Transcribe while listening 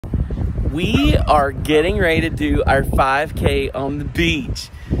we are getting ready to do our 5K on the beach.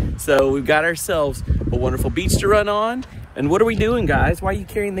 So we've got ourselves a wonderful beach to run on. And what are we doing, guys? Why are you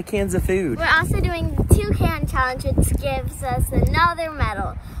carrying the cans of food? We're also doing the 2-can challenge, which gives us another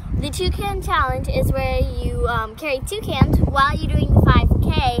medal. The 2-can challenge is where you carry 2 cans while you're doing the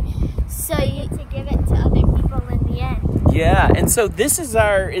 5K, so you get to give it to other people in the end. Yeah, and so this is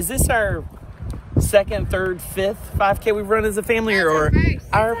is this our second, third, fifth 5K we've run as a family, or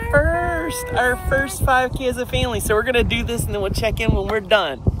our first 5K as a family? So we're gonna do this and then we'll check in when we're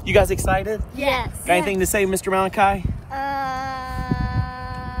done. You guys excited? Yes. Got anything to say, Mr. Malachi?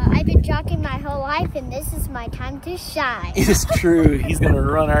 I've been jogging my whole life, and this is my time to shine. It's true. He's gonna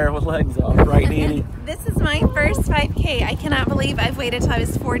run our legs off, right, Danny? This is my first 5K. I cannot believe I've waited till I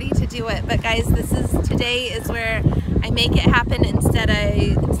was 40 to do it. But guys, today is where I make it happen instead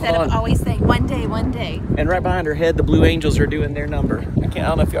of always saying one day, one day. And right behind her head, the Blue Angels are doing their number. I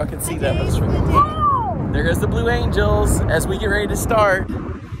don't know if y'all can see that, but it's right. There goes the Blue Angels as we get ready to start.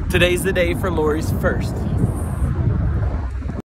 Today's the day for Lori's first